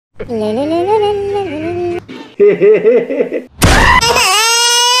Once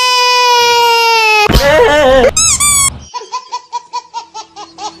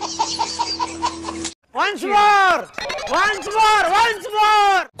more! Once more! Once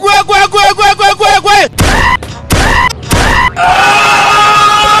more!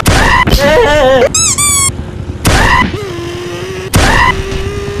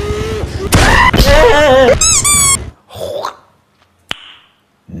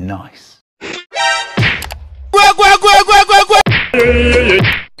 Nice.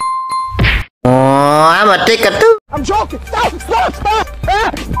 Oh, I'm a ticket too. I'm joking! Stop! Stop! Stop! Stop!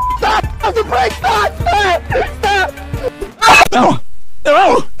 Stop the brake! Stop! Stop! Stop! No!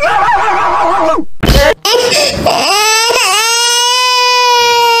 No!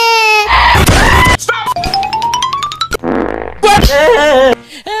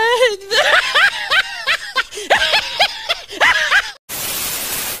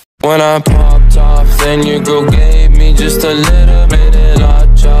 When I popped off, then your girl gave me just a little bit of la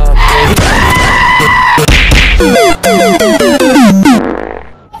chop.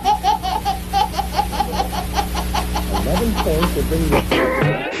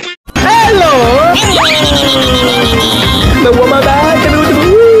 Hello! The woman back.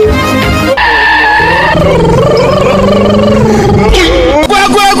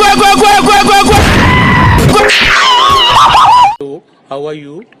 How are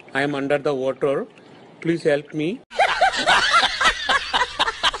you? I am under the water. Please help me.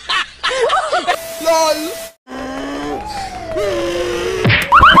 LOL!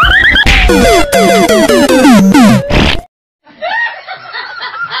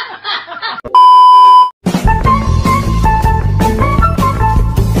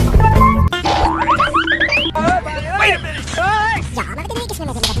 Wait a minute!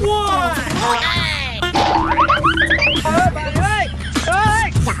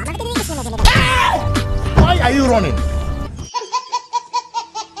 Why are you running?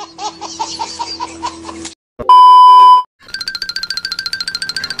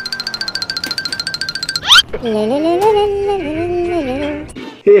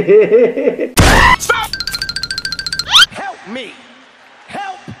 Stop! Help me!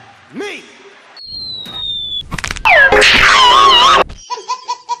 Help me!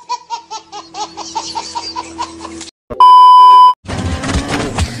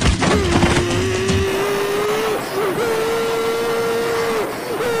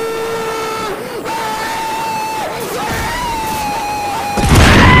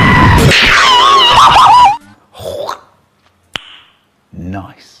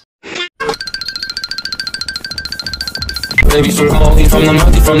 Nice. Baby, so cold, he from the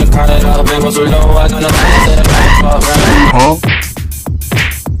mouth, he from the Canada. Baby, was so low, I got nothing to say that I fuck right. Huh?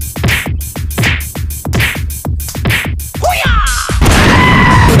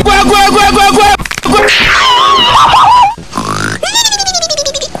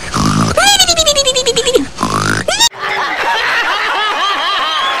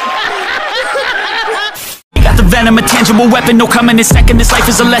 Venom, a tangible weapon, no coming in second. This life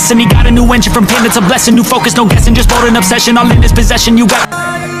is a lesson. He got a new engine from pain, it's a blessing. New focus, no guessing, just bold and obsession. All in his possession, you got.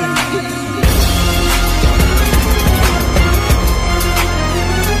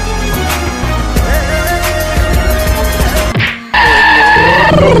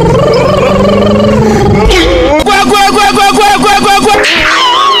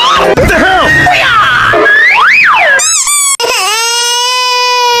 What the hell?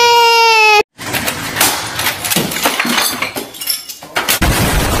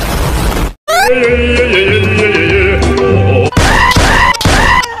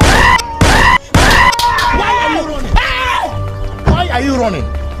 Why are you running?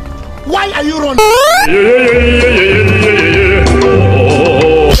 Why are you running?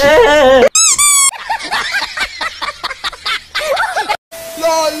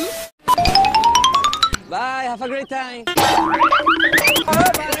 LOL. Bye, have a great time.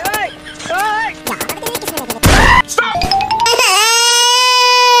 Stop!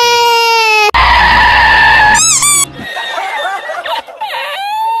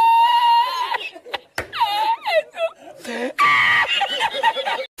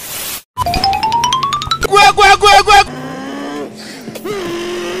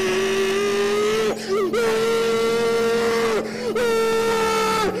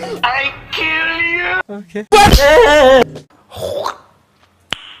 I kill you. Okay.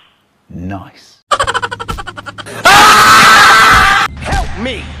 Nice. Help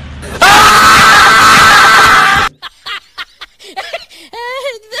me.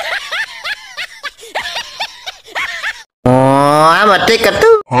 Oh, I'm a ticket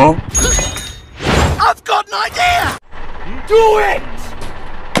too. Huh? I've got an idea. Do it.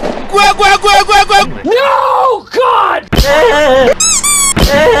 No! God!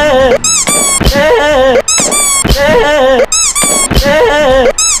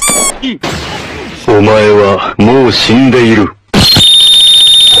 お前はもう死んでいる。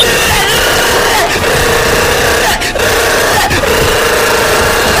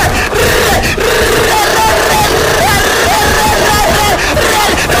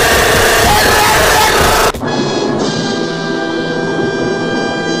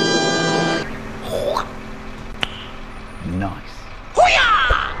Nice. Quick!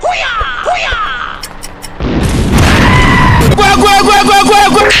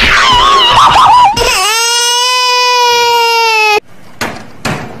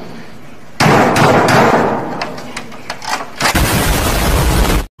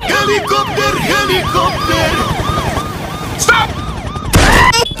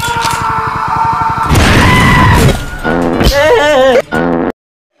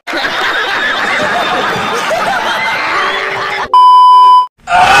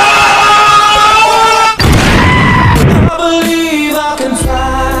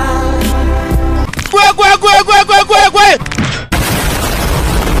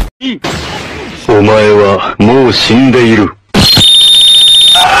 お前はもう死んでいる。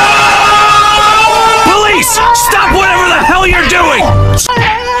Police! Stop whatever the hell you're doing!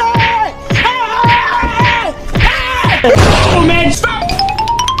 Oh man, stop!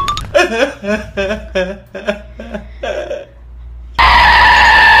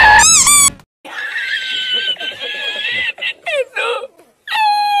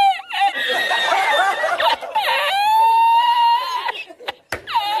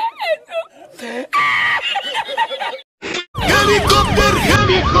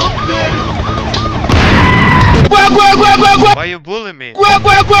 Why you bullying me?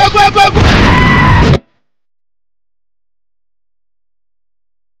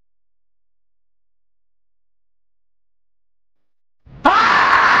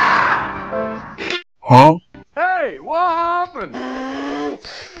 Huh? Hey, what happened?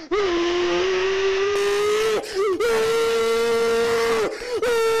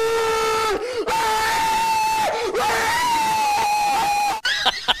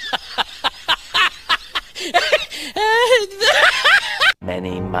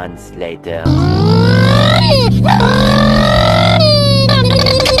 Many months later.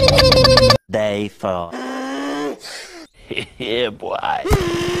 Day 4. Yeah, boy.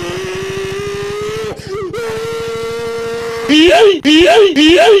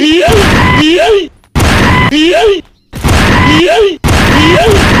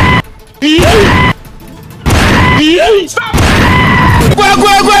 Stop!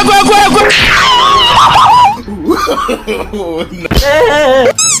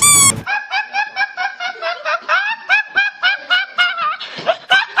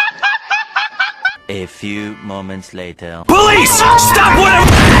 A few moments later. Police! Stop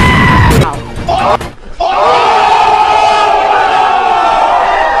whatever!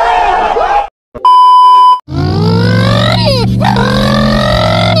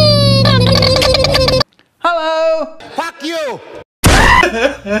 Hello! Fuck you!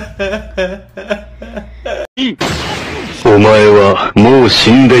 お前はもう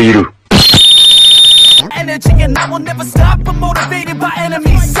死んでいる。Energy and I will never stop. I'm motivated by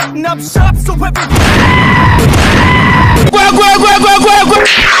enemies, setting up shop so every.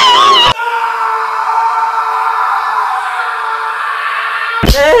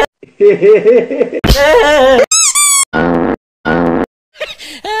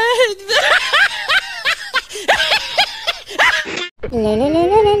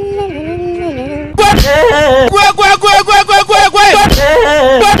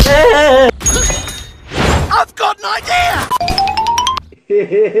 I've got an idea!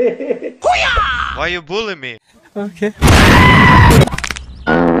 Why you bullying me? Okay.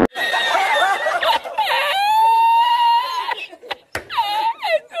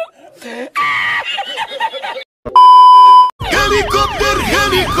 Helicopter!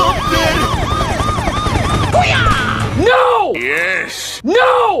 No! Yes!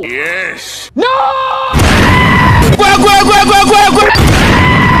 No! Yes! No!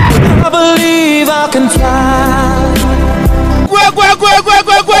 I believe I can fly.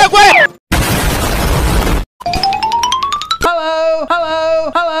 Hello!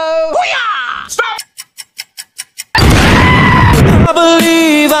 Hello! Hello! Stop! I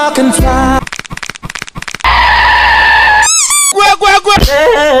believe I can fly.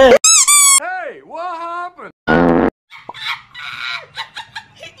 Hey, what happened?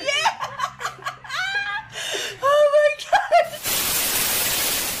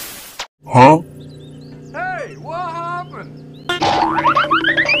 Huh? Hey, what happened?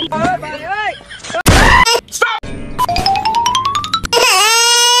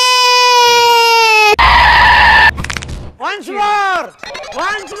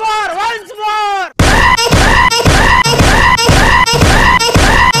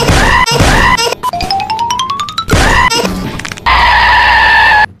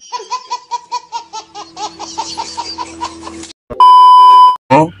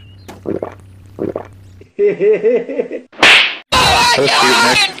 Oh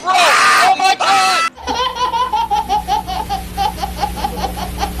my god!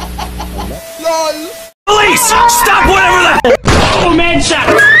 Police! Stop whatever the oh man shot!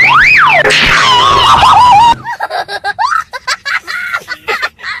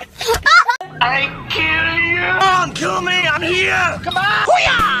 I kill you! Come on, kill me! I'm here! Come on!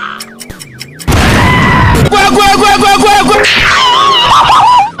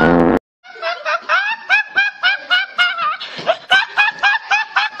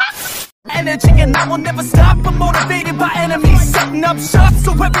 Energy and I will never stop. I'm motivated by enemies, setting up shop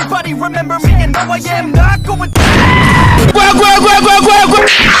so everybody remember me. And no, I am not going.